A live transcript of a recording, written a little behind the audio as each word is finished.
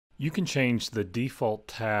You can change the default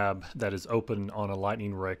tab that is open on a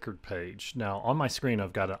Lightning record page. Now on my screen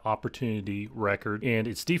I've got an opportunity record and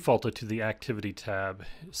it's defaulted to the activity tab.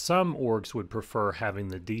 Some orgs would prefer having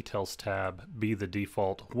the details tab be the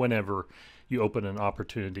default whenever you open an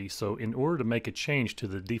opportunity. So in order to make a change to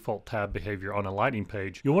the default tab behavior on a Lightning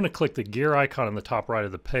page, you'll want to click the gear icon on the top right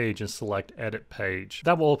of the page and select Edit Page.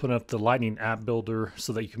 That will open up the Lightning App Builder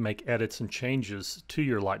so that you can make edits and changes to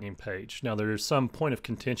your Lightning page. Now there's some point of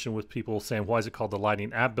contention with people saying, why is it called the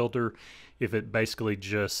Lightning App Builder if it basically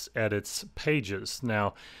just edits pages?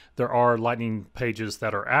 Now there are Lightning pages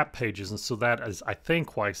that are app pages, and so that is, I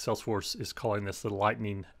think, why Salesforce is calling this the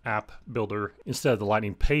Lightning App Builder instead of the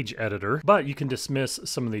Lightning Page Editor. But you can dismiss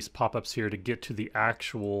some of these pop-ups here to get to the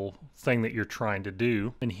actual thing that you're trying to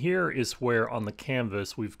do. And here is where on the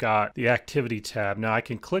canvas we've got the activity tab. Now I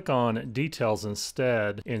can click on details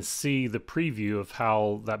instead and see the preview of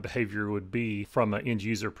how that behavior would be from an end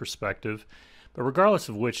user perspective. But regardless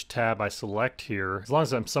of which tab I select here, as long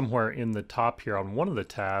as I'm somewhere in the top here on one of the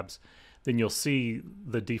tabs, then you'll see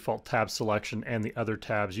the default tab selection and the other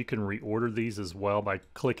tabs. You can reorder these as well by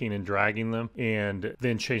clicking and dragging them, and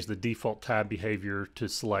then change the default tab behavior to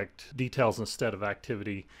select details instead of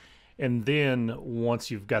activity. And then once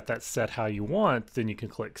you've got that set how you want, then you can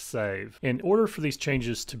click Save. In order for these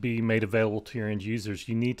changes to be made available to your end users,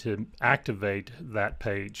 you need to activate that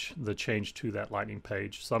page, the change to that Lightning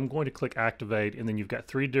page. So I'm going to click Activate, and then you've got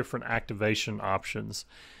 3 different activation options.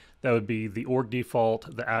 That would be the org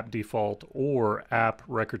default, the app default, or app,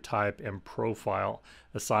 record type, and profile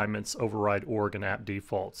assignments override org and app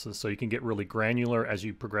defaults. And so you can get really granular as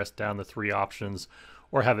you progress down the 3 options,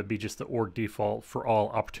 or have it be just the org default for all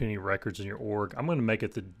opportunity records in your org. I'm going to make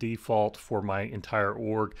it the default for my entire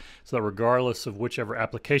org so that regardless of whichever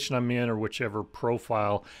application I'm in or whichever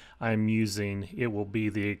profile I'm using, it will be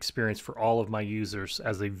the experience for all of my users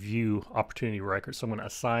as they view opportunity records. So I'm going to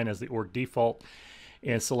assign as the org default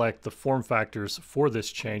and select the form factors for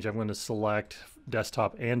this change. I'm going to select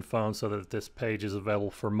desktop and phone so that this page is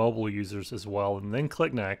available for mobile users as well, and then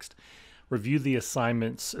click Next. Review the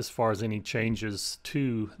assignments as far as any changes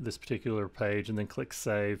to this particular page, and then click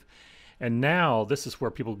Save. And now this is where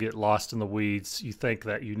people get lost in the weeds. You think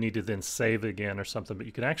that you need to then save again or something, but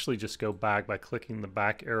you can actually just go back by clicking the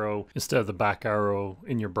back arrow instead of the back arrow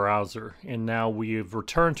in your browser. And now we've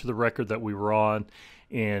returned to the record that we were on,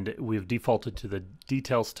 and we've defaulted to the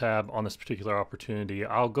Details tab on this particular opportunity.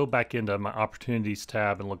 I'll go back into my Opportunities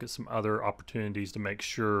tab and look at some other opportunities to make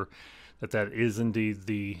sure that that is indeed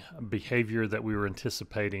the behavior that we were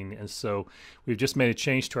anticipating. And so we've just made a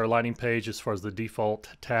change to our Lightning page as far as the default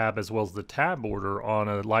tab as well as the tab order on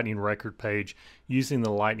a Lightning record page using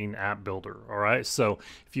the Lightning App Builder. All right, so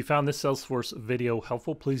if you found this Salesforce video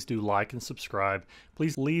helpful, please do like and subscribe.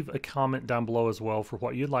 Please leave a comment down below as well for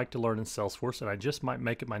what you'd like to learn in Salesforce, and I just might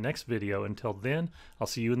make it my next video. Until then, I'll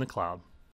see you in the cloud.